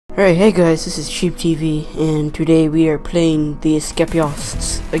Alright, hey guys, this is Cheap TV, and today we are playing the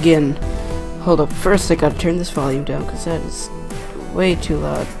Escapists again. Hold up, first I gotta turn this volume down, because that is way too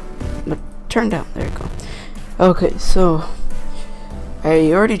loud. But turn down, there you go. Okay, so,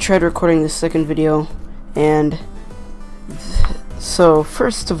 I already tried recording the second video, and so,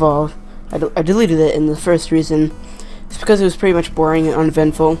 first of all, I deleted it, and the first reason is because it was pretty much boring and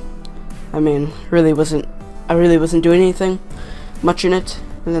uneventful. I mean, I really wasn't doing anything much in it.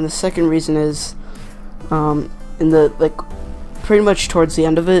 And then the second reason is, in the, pretty much towards the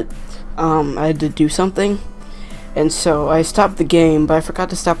end of it, I had to do something, and so I stopped the game, but I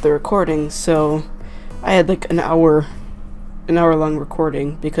forgot to stop the recording, so I had like an hour long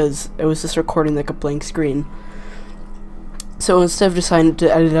recording, because it was just recording like a blank screen. So instead of deciding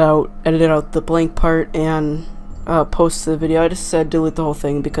to edit out the blank part and post the video, I just said delete the whole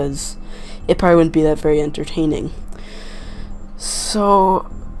thing, because it probably wouldn't be that very entertaining. So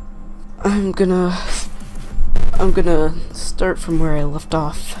I'm gonna start from where I left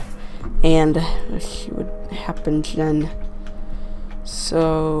off, and see what happened then.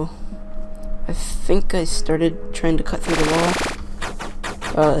 So I think I started trying to cut through the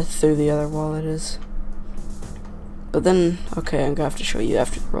wall, through the other wall it is. But then, okay, I'm gonna have to show you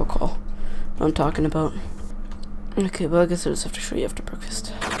after the roll call what I'm talking about. Okay, well I guess I just have to show you after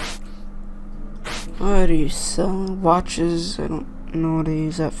breakfast. What are you selling? Watches? I don't know what I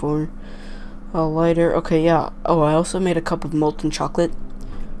use that for. A lighter. Okay, yeah. Oh, I also made a cup of molten chocolate,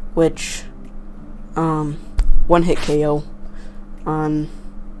 which, one hit KO on,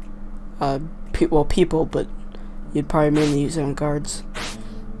 people, but you'd probably mainly use it on guards.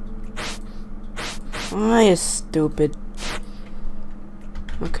 Oh, you stupid.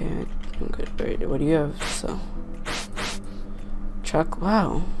 Okay, I'm good. Alright, what do you have? So,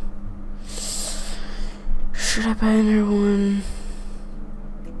 wow. Should I buy another one?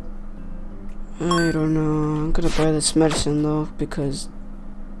 I don't know. I'm gonna buy this medicine though, because...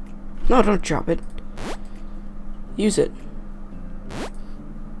 No, don't drop it. Use it.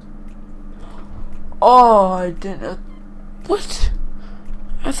 Oh, I didn't... What?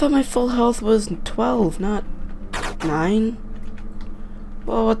 I thought my full health was 12, not 9?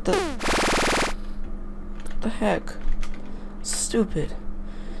 Well, what the heck? Stupid.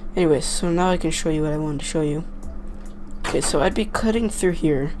 Anyways, so now I can show you what I wanted to show you. Okay, so I'd be cutting through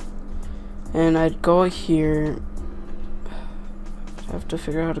here, and I'd go here. I have to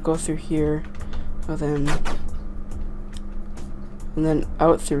figure out how to go through here, and then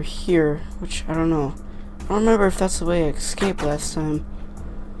out through here, which I don't know. I don't remember if that's the way I escaped last time.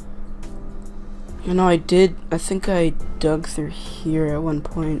 You know, I think I dug through here at one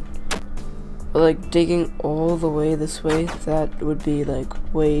point. But, like, digging all the way this way, that would be, like,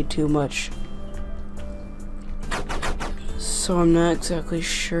 way too much. So I'm not exactly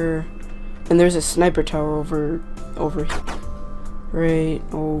sure. And there's a sniper tower right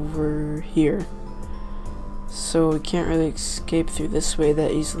over here. So we can't really escape through this way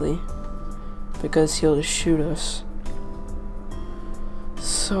that easily, because he'll just shoot us.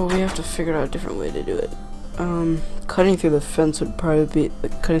 So we have to figure out a different way to do it. Cutting through the fence would probably be,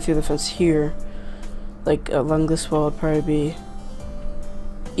 like, cutting through the fence here, like, along this wall would probably be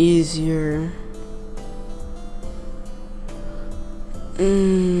easier.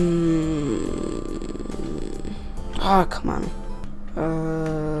 Ah, come on.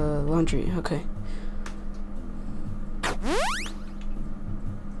 Laundry, okay.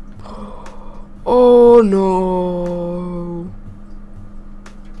 Oh no!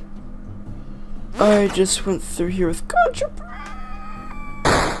 I just went through here with gotcha.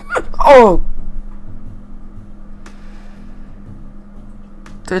 Oh!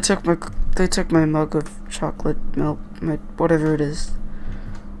 They took my mug of chocolate milk, whatever it is.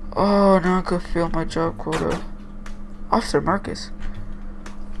 Oh, now I can fail my job quota. Officer Marcus,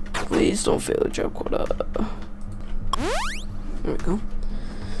 please don't fail the job quota. There we go.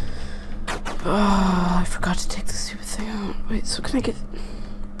 Oh, I forgot to take the stupid thing out. Wait, so can I get...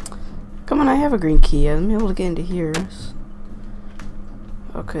 Come on, I have a green key. I'm able to get into here.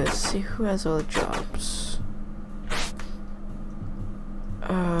 Okay, let's see who has all the jobs.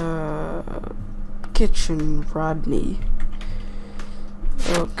 Kitchen Rodney.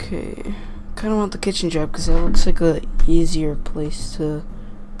 Okay. Kinda want the kitchen job because that looks like a easier place to...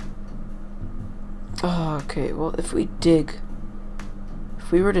 Oh, okay, well, if we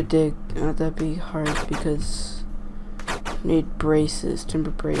were to dig, that'd be hard because we need braces,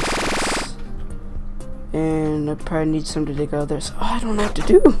 timber braces. And I probably need some to dig out there, so I don't know what to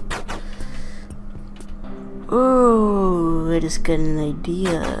do. Oh, I just got an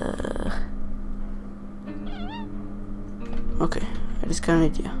idea. Okay, I just got an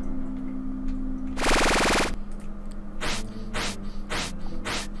idea.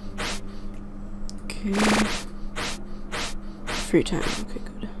 Okay. Free time. Okay,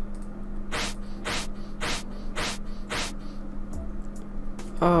 good.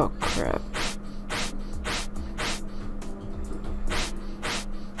 Oh, crap.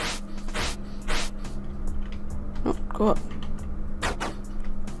 No, go up.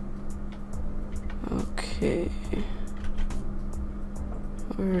 Okay.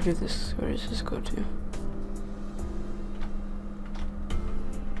 Where does this go to? Are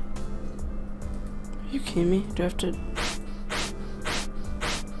you kidding me? Do I have to?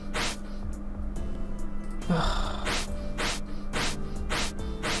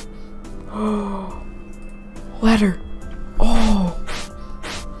 Oh, ladder. Oh.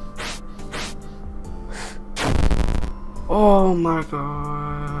 Oh my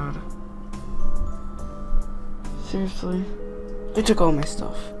god. Seriously? They took all my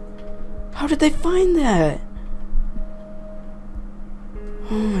stuff. How did they find that?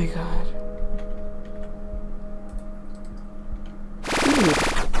 Oh my god. Dude,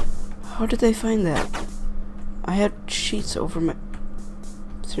 how did they find that? I had sheets over my...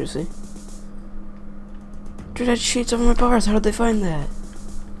 Seriously? Dude, I had sheets over my bars. How did they find that?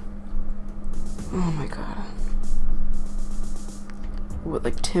 Oh my god. What,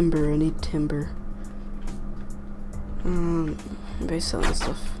 like timber? I need timber. Maybe sell this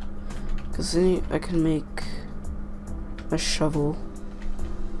stuff. Cause then I can make a shovel,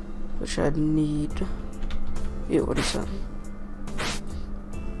 which I'd need. Ew, what is that?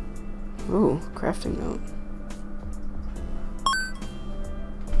 Ooh, crafting note.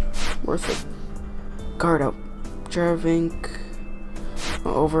 Worth it. Guard up. Jar of ink.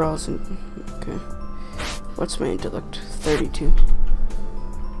 Oh, overalls and okay. What's my intellect? 32.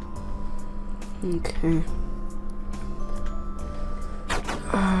 Okay.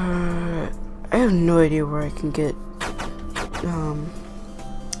 I have no idea where I can get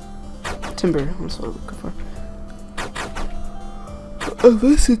timber. That's what I'm looking for.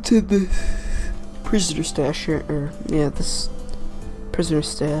 Unless it's in this prisoner stash here, or yeah, this prisoner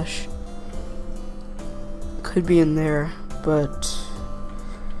stash could be in there, but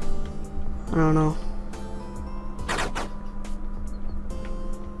I don't know.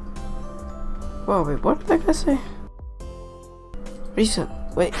 Whoa, wait, what did that guy say? Reset.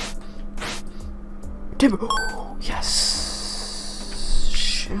 Wait. Timber. Oh, yes.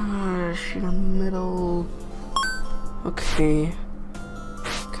 Sheet in the middle. Okay.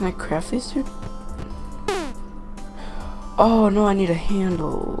 Can I craft these two? Oh no, I need a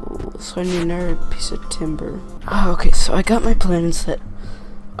handle. So I need another piece of timber. Oh, okay, so I got my plan set.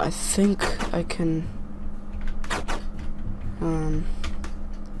 I think I can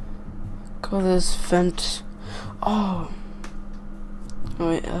call this vent. Oh.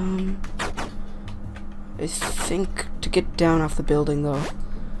 Wait, I think to get down off the building though,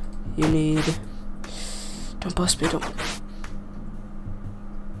 you need... Don't bust me, don't...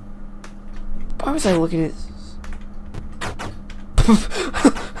 Why was I looking at...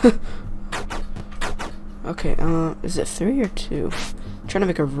 Okay, is it 3 or 2? I'm trying to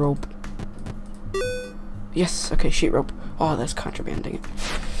make a rope. Yes, okay, sheet rope. Oh, that's contrabanding it.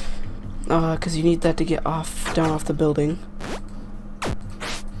 Cause you need that to get down off the building.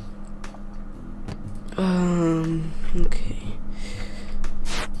 Okay.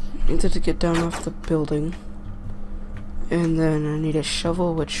 Need that to get down off the building. And then I need a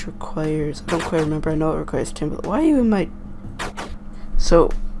shovel, which requires... I don't quite remember, I know it requires timber. Why are you in my... So,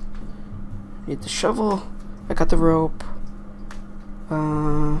 need the shovel. I got the rope.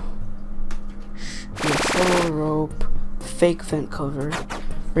 Shovel, rope, fake vent cover.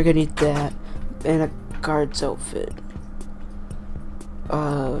 We're gonna need that, and a guard's outfit.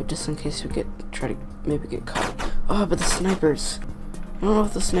 Just in case we try to maybe get caught. Oh, but the snipers. I don't know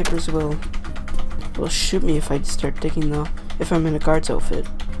if the snipers will shoot me if I start digging though. If I'm in a guard's outfit.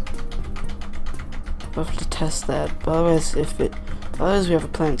 We'll have to test that. But otherwise, otherwise we have a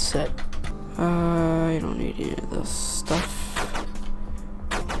plan set. I don't need any of this stuff.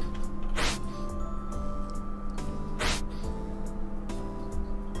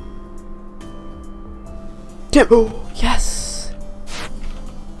 Oh, yes!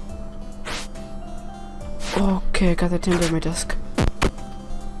 Okay, I got the timber on my desk.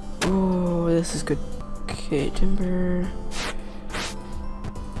 Oh, this is good. Okay, timber.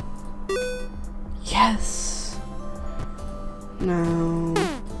 Yes! Now...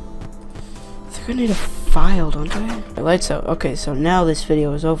 I think I need a file, don't I? My lights out. Okay, so now this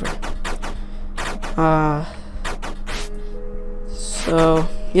video is over. So,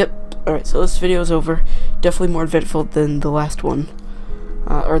 yep. Alright, so this video is over. Definitely more eventful than the last one.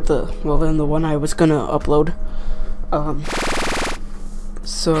 than the one I was gonna upload.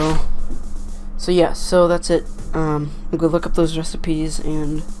 So yeah, so that's it. I'm gonna look up those recipes,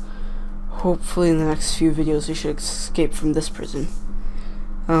 and hopefully in the next few videos we should escape from this prison.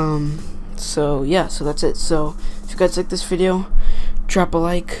 So yeah, so that's it. So if you guys like this video, drop a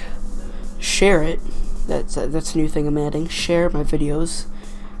like, share it. That's a new thing I'm adding. Share my videos,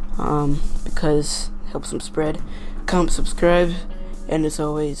 because it helps them spread. Comment, subscribe, and as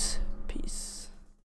always,